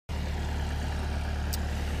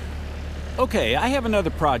Okay, I have another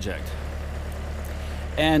project.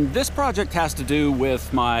 And this project has to do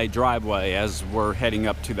with my driveway as we're heading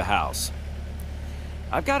up to the house.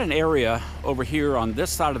 I've got an area over here on this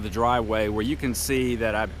side of the driveway where you can see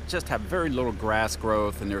that I just have very little grass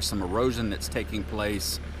growth and there's some erosion that's taking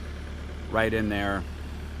place right in there.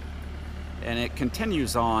 And it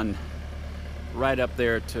continues on right up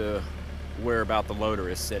there to where about the loader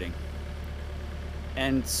is sitting.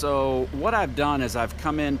 And so what I've done is I've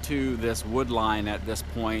come into this wood line at this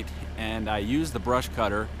point and I used the brush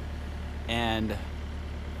cutter and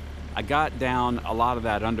I got down a lot of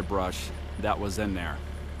that underbrush that was in there.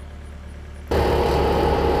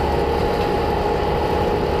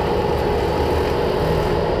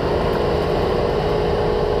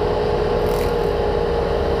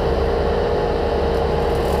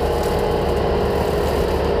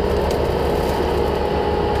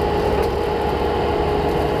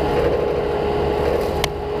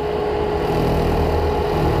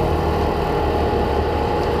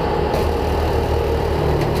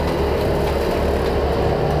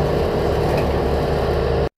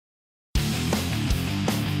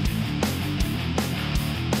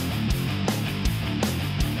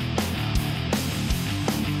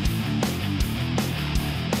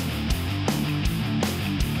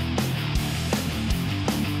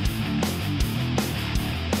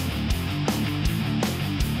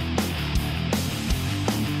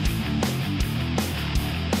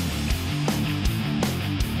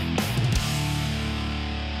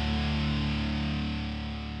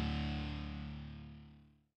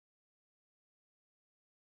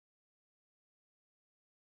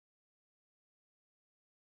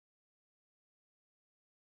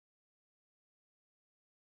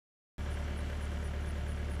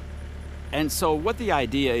 And so what the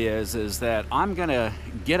idea is that I'm gonna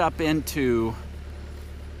get up into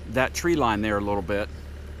that tree line there a little bit,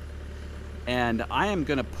 and I am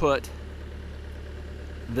gonna put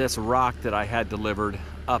this rock that I had delivered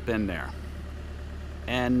up in there.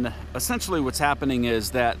 And essentially what's happening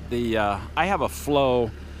is that I have a flow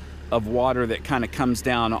of water that kind of comes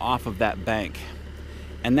down off of that bank,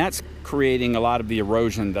 and that's creating a lot of the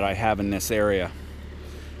erosion that I have in this area.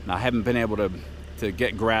 And I haven't been able to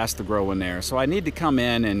get grass to grow in there. So I need to come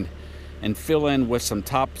in and fill in with some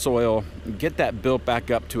topsoil, get that built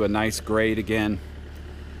back up to a nice grade again.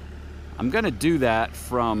 I'm gonna do that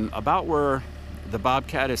from about where the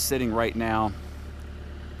Bobcat is sitting right now,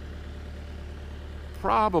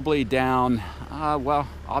 probably down, well,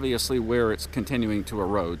 obviously where it's continuing to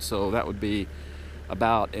erode. So that would be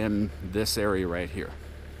about in this area right here.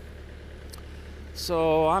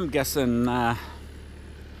 So I'm guessing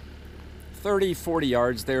 30, 40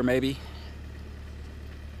 yards there maybe.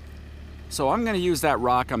 So I'm going to use that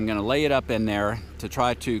rock, I'm going to lay it up in there to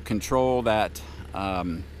try to control that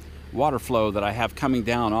water flow that I have coming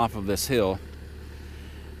down off of this hill.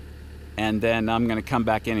 And then I'm going to come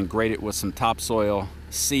back in and grade it with some topsoil,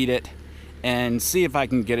 seed it, and see if I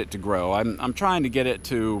can get it to grow. I'm trying to get it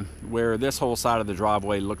to where this whole side of the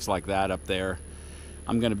driveway looks like that up there.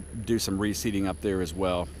 I'm going to do some reseeding up there as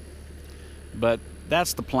well. But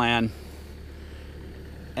that's the plan.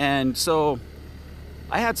 And so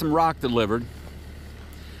I had some rock delivered.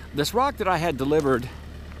 This rock that I had delivered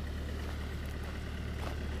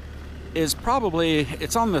is probably,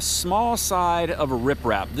 it's on the small side of a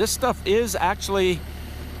RipRap. This stuff is actually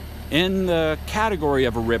in the category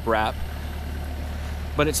of a RipRap,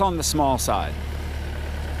 but it's on the small side.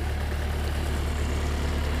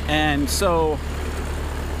 And so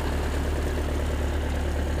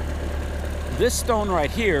this stone right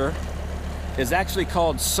here is actually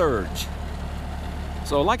called Surge.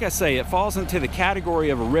 So like I say, it falls into the category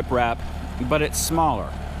of a RipRap, but it's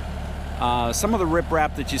smaller. Some of the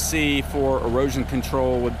RipRap that you see for erosion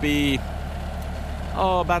control would be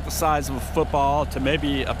about the size of a football to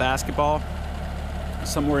maybe a basketball,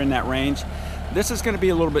 somewhere in that range. This is going to be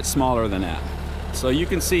a little bit smaller than that. So you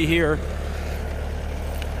can see here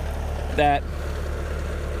that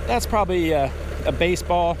that's probably a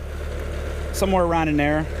baseball, somewhere around in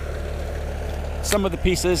there. Some of the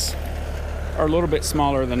pieces are a little bit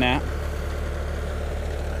smaller than that,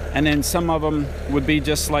 and then some of them would be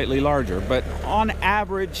just slightly larger. But on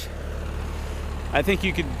average, I think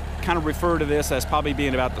you could kind of refer to this as probably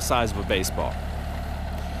being about the size of a baseball.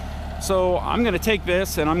 So I'm going to take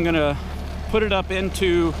this and I'm going to put it up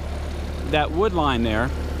into that wood line there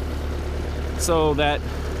so that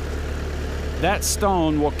that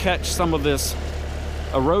stone will catch some of this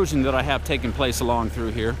erosion that I have taking place along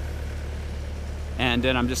through here. And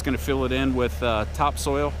then I'm just going to fill it in with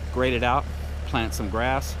topsoil, grade it out, plant some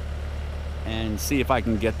grass, and see if I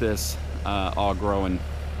can get this all growing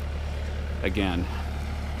again.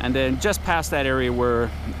 And then just past that area where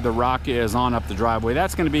the rock is on up the driveway,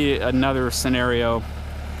 that's going to be another scenario.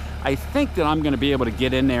 I think that I'm going to be able to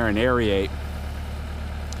get in there and aerate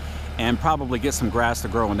and probably get some grass to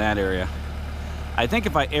grow in that area. I think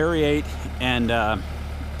if I aerate and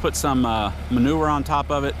put some manure on top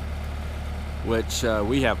of it, which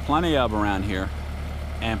we have plenty of around here,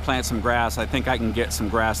 and plant some grass, I think I can get some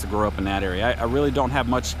grass to grow up in that area. I really don't have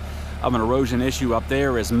much of an erosion issue up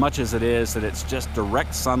there, as much as it is that it's just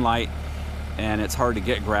direct sunlight and it's hard to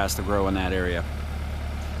get grass to grow in that area.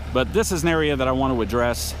 But this is an area that I want to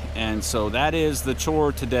address, and so that is the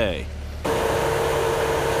chore today.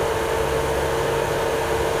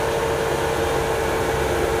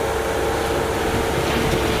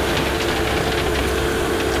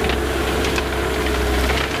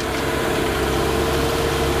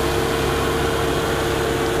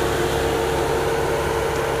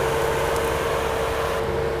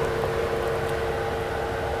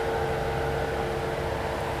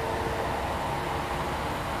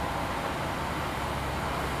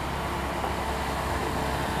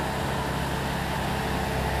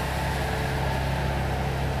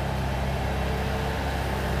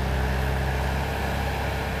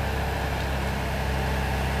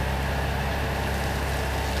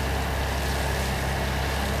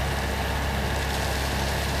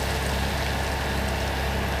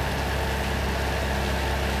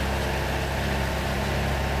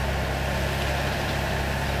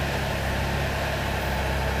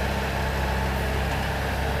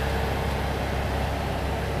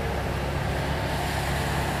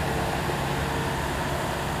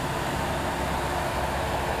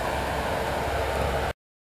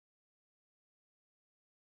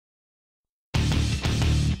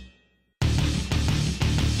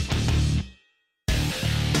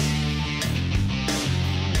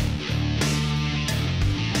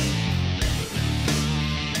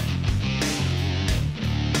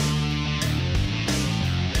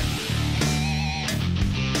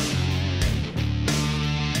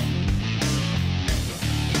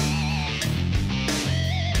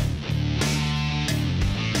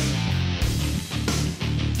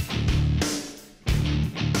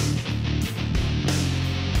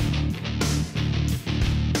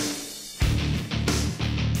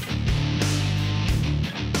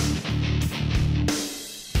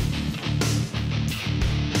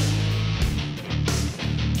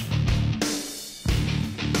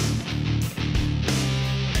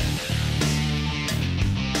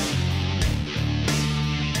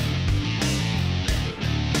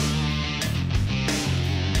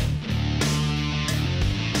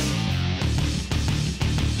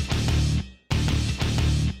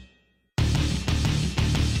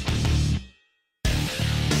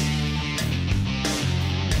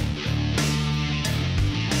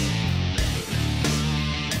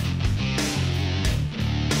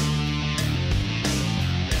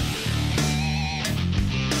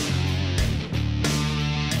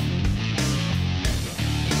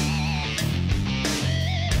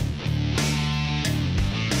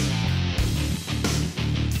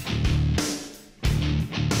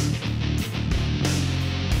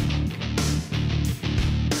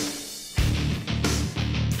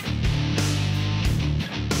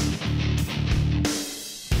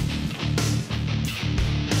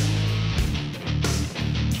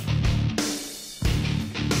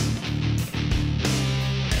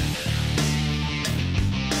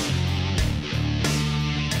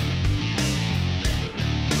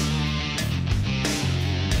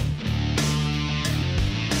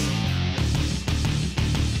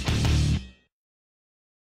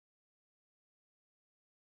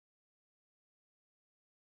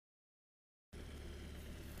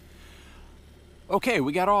 Okay,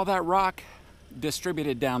 we got all that rock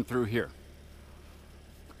distributed down through here.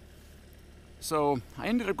 So I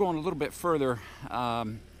ended up going a little bit further,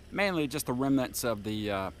 mainly just the remnants of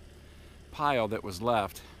the pile that was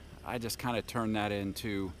left. I just kind of turned that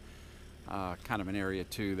into kind of an area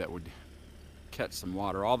too that would catch some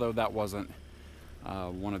water, although that wasn't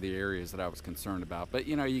one of the areas that I was concerned about. But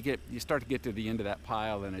you know, you start to get to the end of that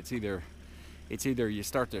pile, and it's either you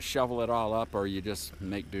start to shovel it all up or you just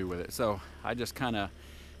make do with it. So I just kind of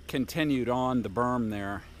continued on the berm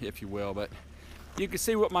there, if you will. But you can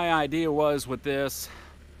see what my idea was with this.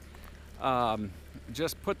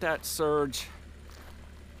 Just put that surge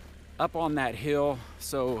up on that hill,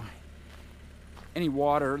 so any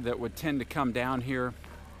water that would tend to come down here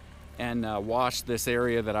and wash this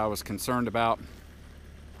area that I was concerned about,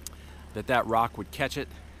 that rock would catch it.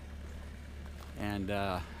 And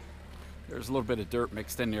there's a little bit of dirt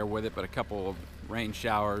mixed in there with it, but a couple of rain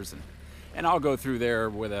showers, and I'll go through there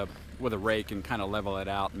with a with a rake and kind of level it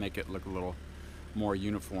out and make it look a little more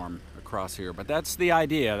uniform across here. But that's the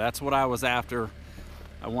idea. That's what I was after.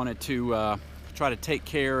 I wanted to try to take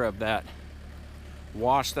care of that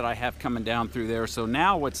wash that I have coming down through there. So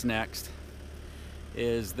now what's next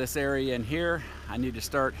is this area in here. I need to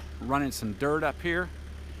start running some dirt up here,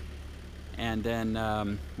 and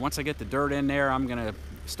then once I get the dirt in there, I'm gonna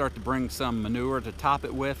start to bring some manure to top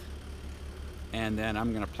it with, and then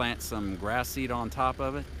I'm gonna plant some grass seed on top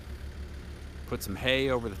of it, put some hay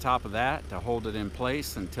over the top of that to hold it in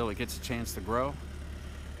place until it gets a chance to grow,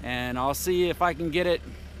 and I'll see if I can get it,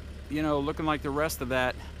 you know, looking like the rest of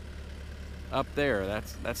that up there.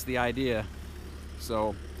 That's the idea.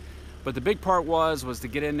 So, but the big part was to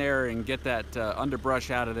get in there and get that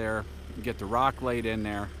underbrush out of there, get the rock laid in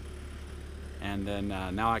there, and then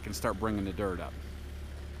now I can start bringing the dirt up.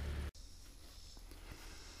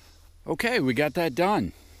 Okay, we got that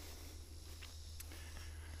done.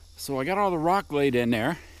 So I got all the rock laid in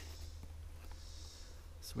there,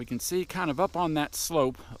 so we can see kind of up on that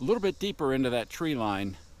slope, a little bit deeper into that tree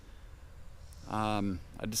line.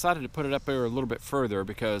 I decided to put it up there a little bit further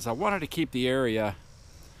because I wanted to keep the area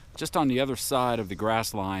just on the other side of the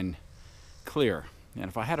grass line clear. And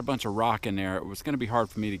if I had a bunch of rock in there, it was going to be hard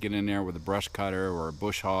for me to get in there with a brush cutter or a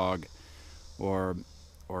bush hog or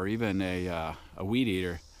even a weed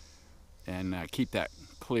eater and keep that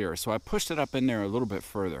clear. So I pushed it up in there a little bit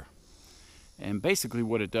further. And basically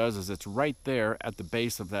what it does is it's right there at the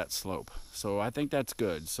base of that slope. So I think that's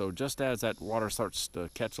good. So just as that water starts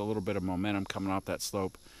to catch a little bit of momentum coming off that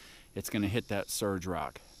slope, it's going to hit that surge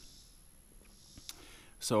rock.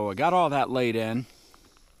 So I got all that laid in.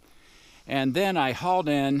 And then I hauled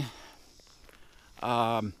in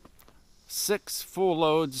 6 full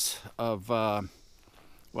loads of,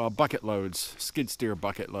 well, bucket loads, skid steer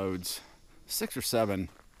bucket loads, 6 or 7,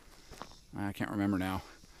 I can't remember now.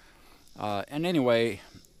 And anyway,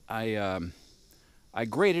 I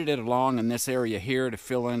graded it along in this area here to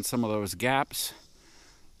fill in some of those gaps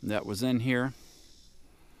that was in here.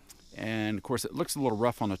 And of course it looks a little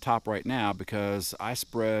rough on the top right now because I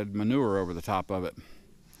spread manure over the top of it,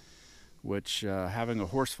 which having a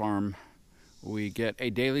horse farm, we get a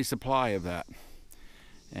daily supply of that.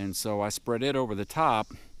 And so I spread it over the top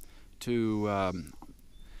to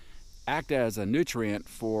act as a nutrient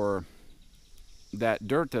for that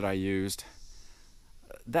dirt that I used.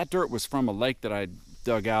 That dirt was from a lake that I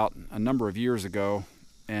dug out a number of years ago,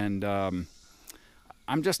 and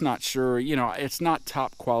I'm just not sure, you know, it's not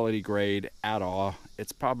top quality grade at all.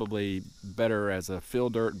 It's probably better as a fill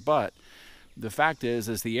dirt, but the fact is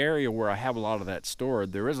the area where I have a lot of that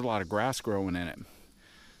stored, there is a lot of grass growing in it.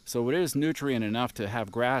 So it is nutrient enough to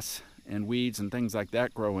have grass and weeds and things like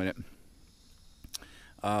that grow in it.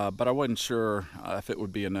 But I wasn't sure if it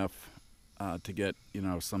would be enough to get, you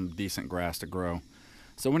know, some decent grass to grow.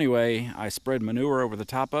 So anyway, I spread manure over the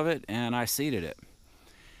top of it and I seeded it.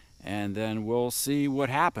 And then we'll see what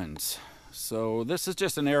happens. So this is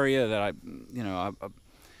just an area that I, you know,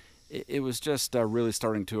 it was just really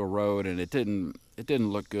starting to erode, and it didn't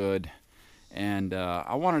look good. And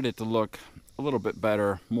I wanted it to look a little bit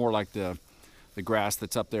better, more like the grass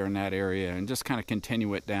that's up there in that area, and just kind of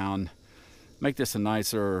continue it down, make this a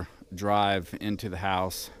nicer drive into the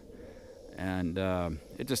house. And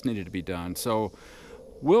it just needed to be done. So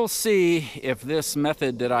we'll see if this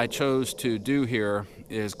method that I chose to do here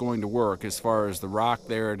is going to work, as far as the rock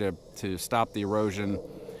there to stop the erosion,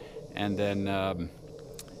 and then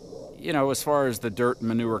you know, as far as the dirt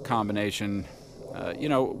manure combination, you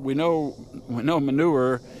know, we know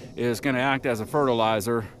manure is going to act as a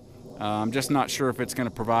fertilizer. I'm just not sure if it's going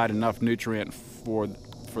to provide enough nutrient for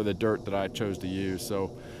the dirt that I chose to use.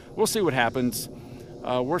 So we'll see what happens.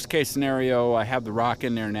 Worst case scenario, I have the rock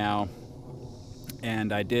in there now,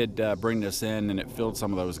 and I did bring this in and it filled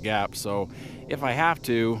some of those gaps. So if I have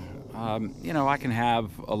to, you know, I can have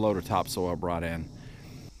a load of topsoil brought in.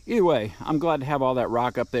 Either way, I'm glad to have all that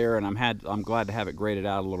rock up there, and I'm glad to have it graded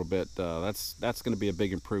out a little bit. That's going to be a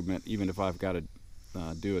big improvement, even if I've got to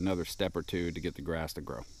do another step or two to get the grass to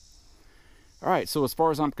grow. All right, so as far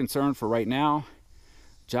as I'm concerned for right now,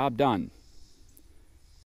 job done.